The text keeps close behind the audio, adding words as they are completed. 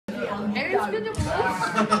I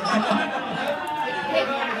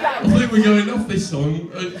think we're going off this song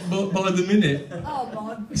by the minute. Oh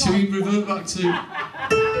my. Shall we revert back to...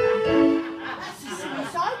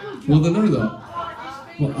 Will they know that?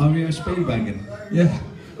 What, REO Speedwagon? Yeah.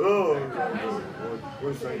 Oh.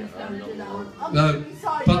 No,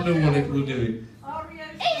 partner want it, we'll do it.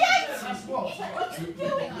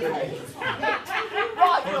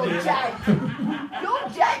 Right, you're dead. You're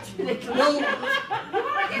dead, you little.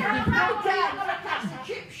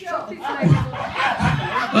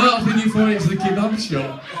 Well, I think you fall into the kebab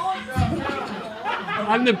shop.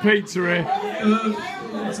 And the pizzeria.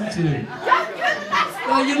 What's it to you?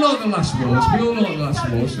 No, you like the last waltz. We all like the last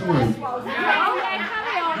waltz, don't we?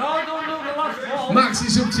 Max,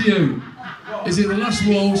 it's up to you. Is it the last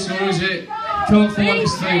waltz or is it Can't Fight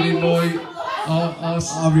This Feeling by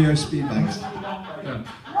REO Speedwagon? Yeah.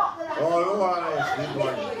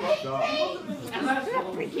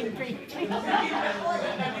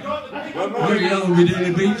 Very young, we'll be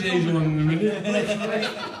doing a BJ's one in a minute.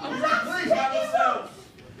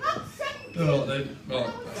 Alright then, right.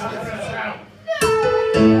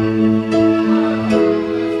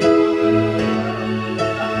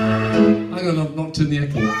 Hang on, I've knocked in the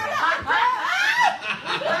echo.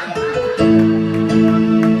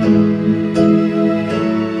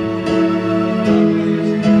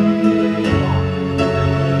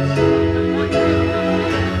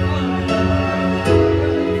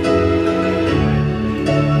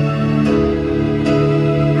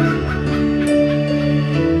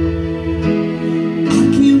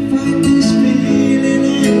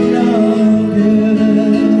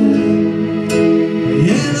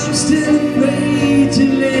 Still afraid to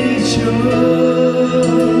let it show.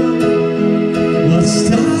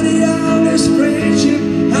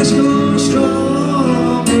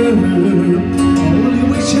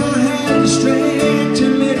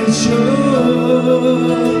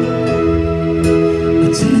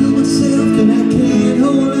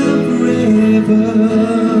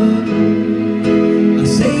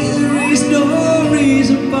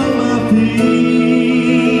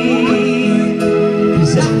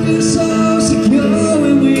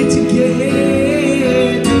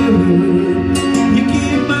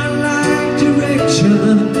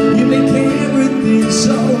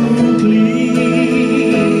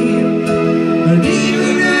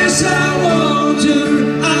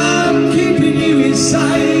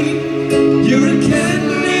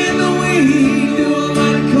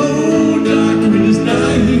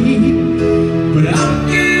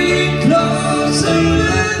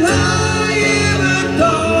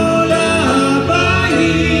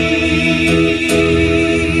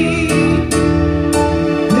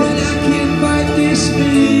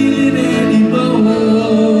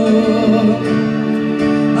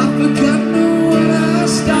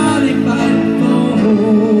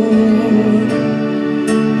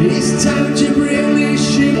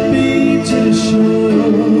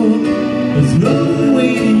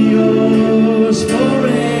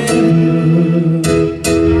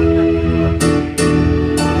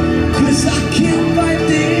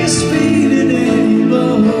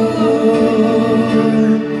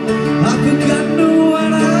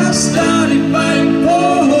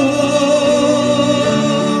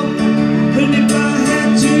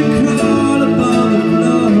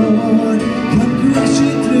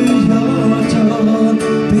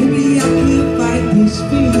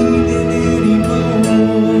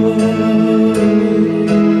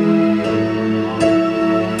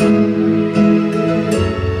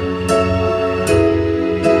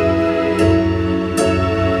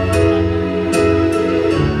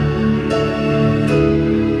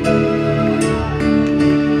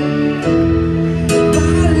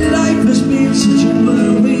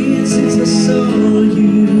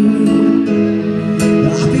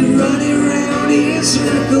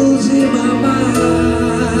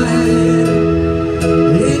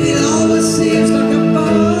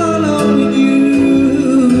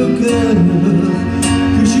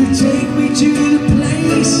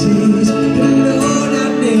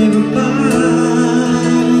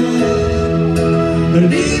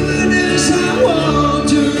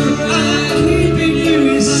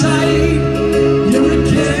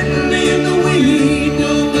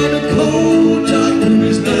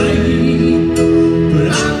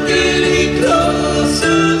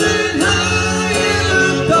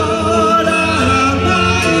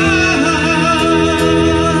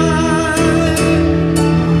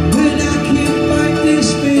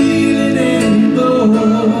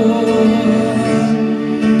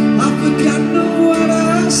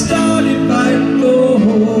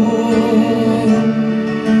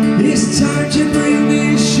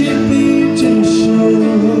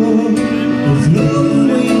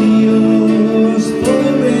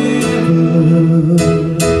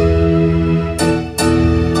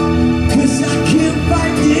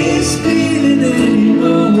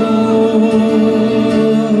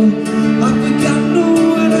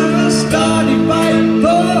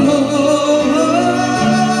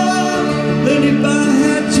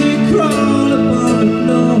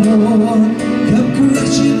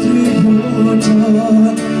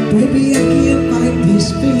 Baby, I can't fight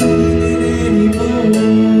this feeling.